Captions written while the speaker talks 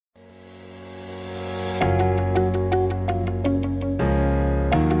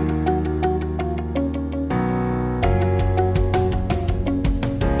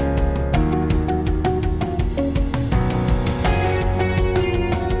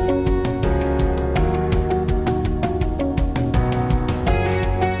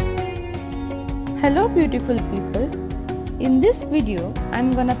beautiful people. In this video,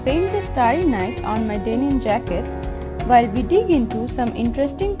 I'm gonna paint the Starry Night on my denim jacket while we dig into some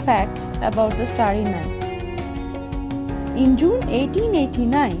interesting facts about the Starry Night. In June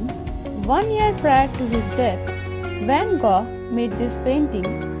 1889, 1 year prior to his death, Van Gogh made this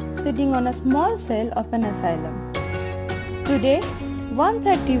painting sitting on a small cell of an asylum. Today,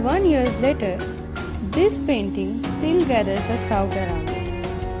 131 years later, this painting still gathers a crowd around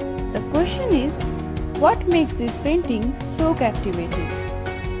it. The question is, what makes this painting so captivating?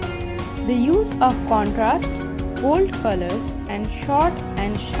 The use of contrast, bold colors and short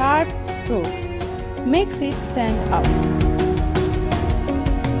and sharp strokes makes it stand out.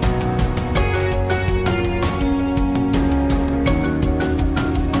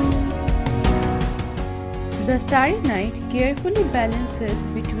 The Starry Night carefully balances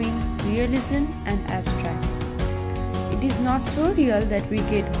between realism and abstract. It is not so real that we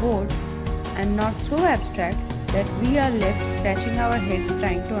get bored and not so abstract that we are left scratching our heads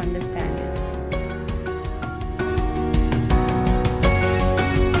trying to understand it.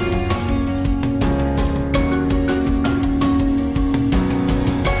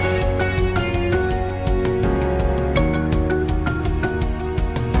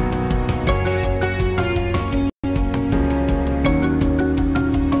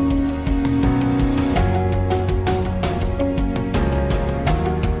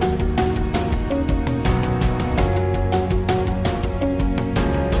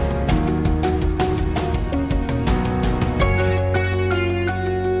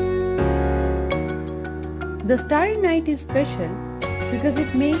 The Starry Night is special because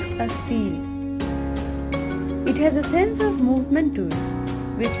it makes us feel. It has a sense of movement to it,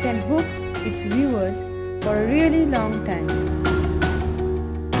 which can hook its viewers for a really long time.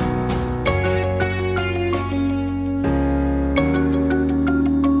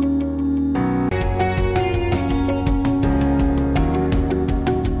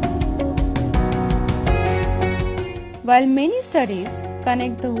 While many studies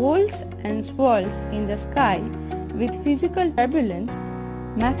connect the holes and swirls in the sky with physical turbulence,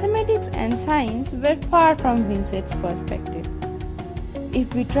 mathematics and science were far from Vincent's perspective.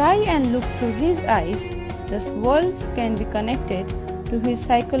 If we try and look through his eyes, the swirls can be connected to his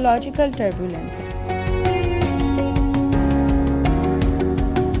psychological turbulence.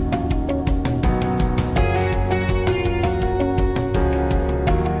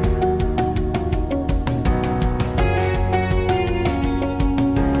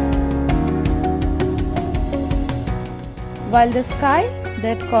 While the sky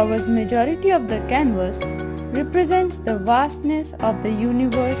that covers majority of the canvas represents the vastness of the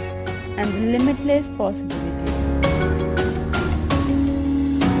universe and the limitless possibilities.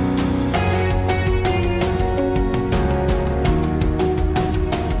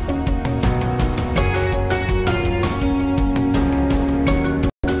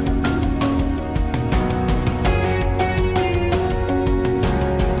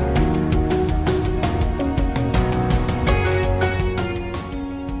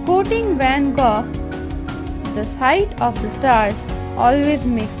 Quoting Van Gogh, "The sight of the stars always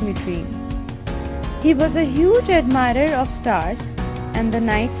makes me dream." He was a huge admirer of stars and the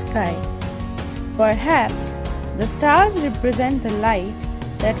night sky. Perhaps the stars represent the light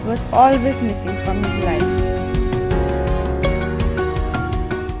that was always missing from his life.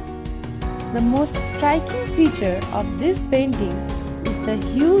 The most striking feature of this painting is the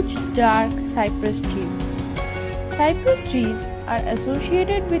huge dark cypress tree. Cypress trees are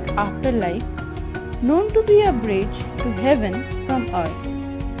associated with afterlife, known to be a bridge to heaven from earth.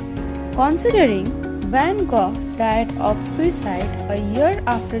 Considering Van Gogh died of suicide a year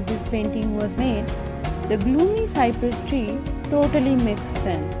after this painting was made, the gloomy cypress tree totally makes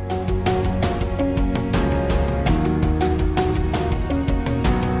sense.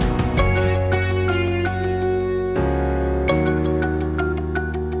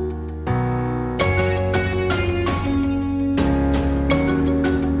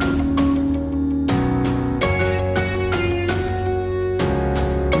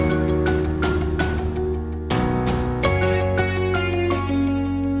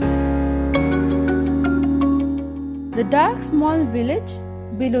 The dark small village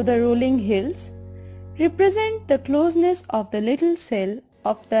below the rolling hills represent the closeness of the little cell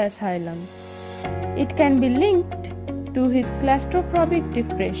of the asylum. It can be linked to his claustrophobic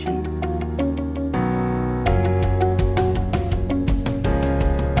depression.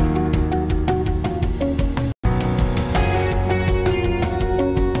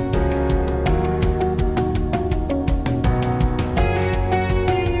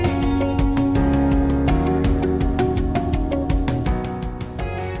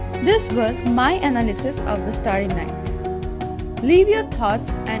 This was my analysis of the Starry Night. Leave your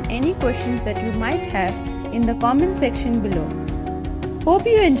thoughts and any questions that you might have in the comment section below. Hope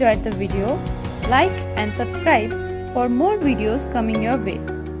you enjoyed the video. Like and subscribe for more videos coming your way.